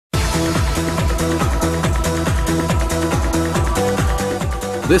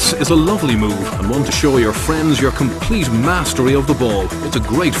This is a lovely move and one to show your friends your complete mastery of the ball. It's a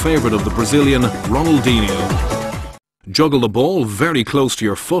great favourite of the Brazilian Ronaldinho. Juggle the ball very close to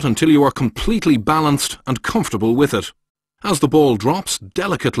your foot until you are completely balanced and comfortable with it. As the ball drops,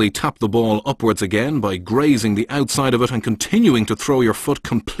 delicately tap the ball upwards again by grazing the outside of it and continuing to throw your foot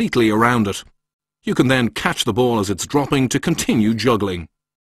completely around it. You can then catch the ball as it's dropping to continue juggling.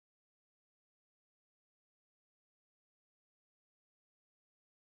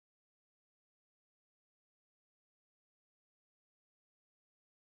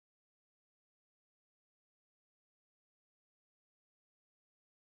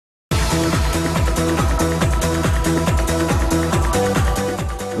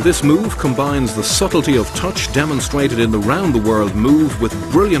 This move combines the subtlety of touch demonstrated in the round-the-world move with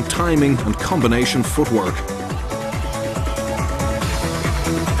brilliant timing and combination footwork.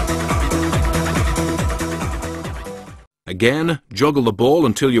 Again, juggle the ball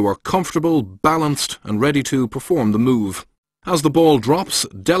until you are comfortable, balanced and ready to perform the move. As the ball drops,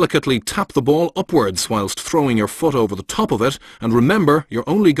 delicately tap the ball upwards whilst throwing your foot over the top of it, and remember, you're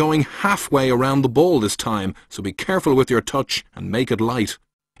only going halfway around the ball this time, so be careful with your touch and make it light.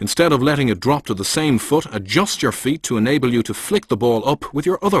 Instead of letting it drop to the same foot, adjust your feet to enable you to flick the ball up with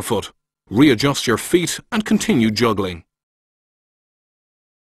your other foot. Readjust your feet and continue juggling.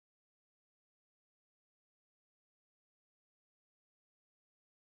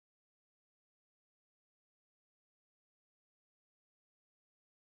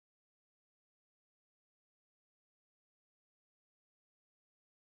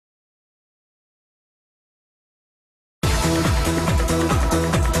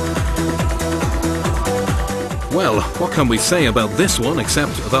 Well, what can we say about this one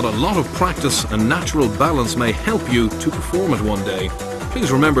except that a lot of practice and natural balance may help you to perform it one day.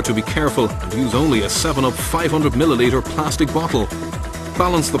 Please remember to be careful and use only a 7-Up 500ml plastic bottle.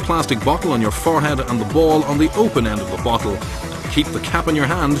 Balance the plastic bottle on your forehead and the ball on the open end of the bottle. And keep the cap in your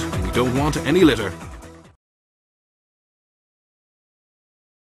hand and you don't want any litter.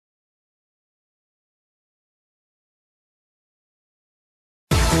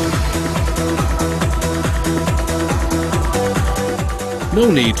 No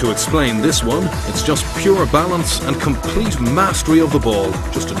need to explain this one, it's just pure balance and complete mastery of the ball.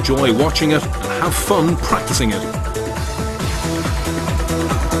 Just enjoy watching it and have fun practicing it.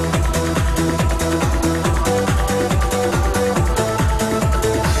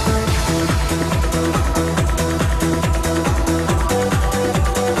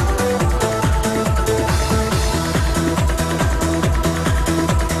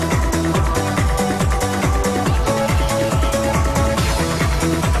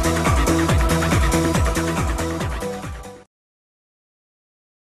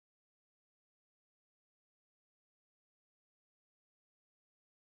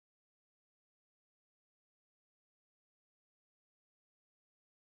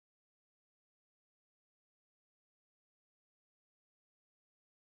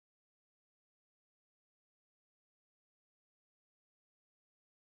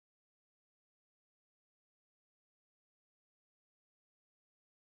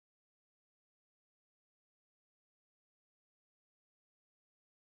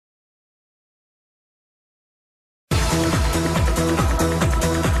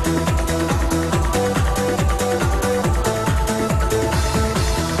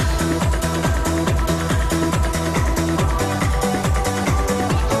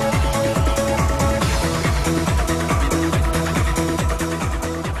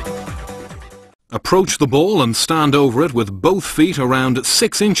 Approach the ball and stand over it with both feet around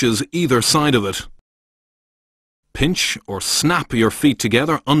 6 inches either side of it. Pinch or snap your feet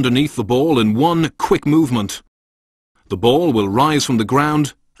together underneath the ball in one quick movement. The ball will rise from the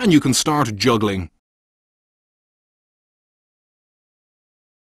ground and you can start juggling.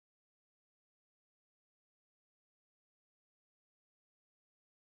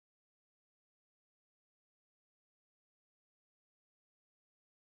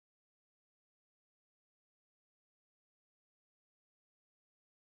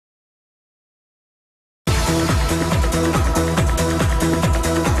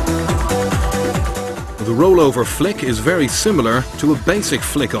 The rollover flick is very similar to a basic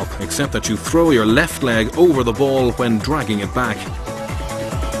flick up, except that you throw your left leg over the ball when dragging it back.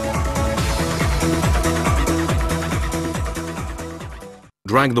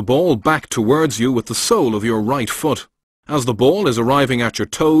 Drag the ball back towards you with the sole of your right foot. As the ball is arriving at your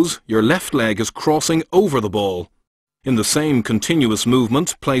toes, your left leg is crossing over the ball. In the same continuous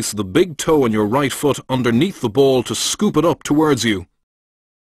movement, place the big toe on your right foot underneath the ball to scoop it up towards you.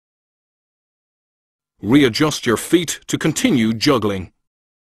 Readjust your feet to continue juggling.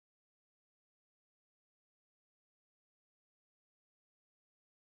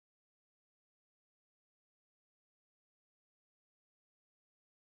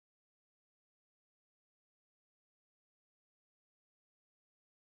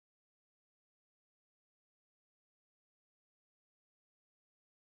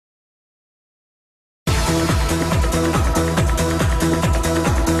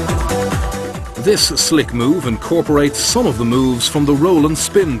 This slick move incorporates some of the moves from the roll and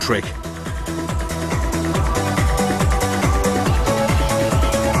spin trick.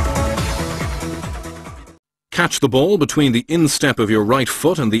 Catch the ball between the instep of your right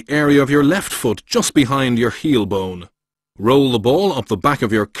foot and the area of your left foot just behind your heel bone. Roll the ball up the back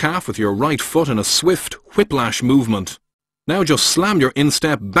of your calf with your right foot in a swift whiplash movement. Now just slam your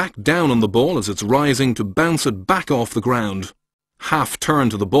instep back down on the ball as it's rising to bounce it back off the ground. Half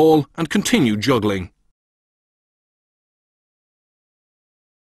turn to the ball and continue juggling.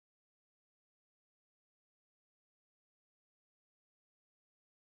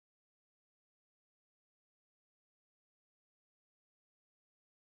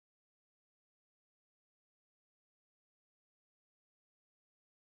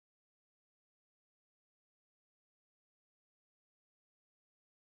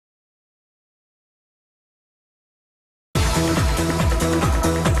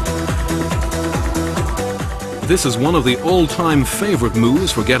 This is one of the all-time favourite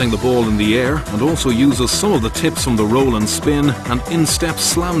moves for getting the ball in the air, and also uses some of the tips from the roll and spin and instep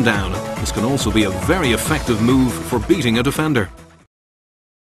slam down. This can also be a very effective move for beating a defender.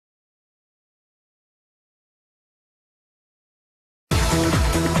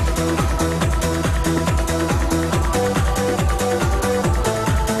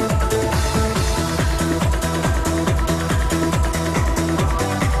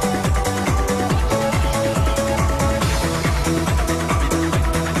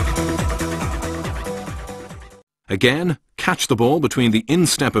 Again, catch the ball between the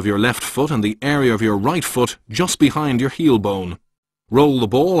instep of your left foot and the area of your right foot just behind your heel bone. Roll the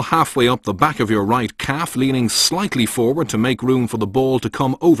ball halfway up the back of your right calf, leaning slightly forward to make room for the ball to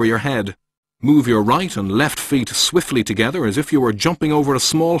come over your head. Move your right and left feet swiftly together as if you were jumping over a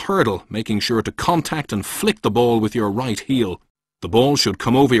small hurdle, making sure to contact and flick the ball with your right heel. The ball should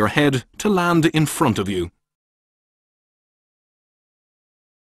come over your head to land in front of you.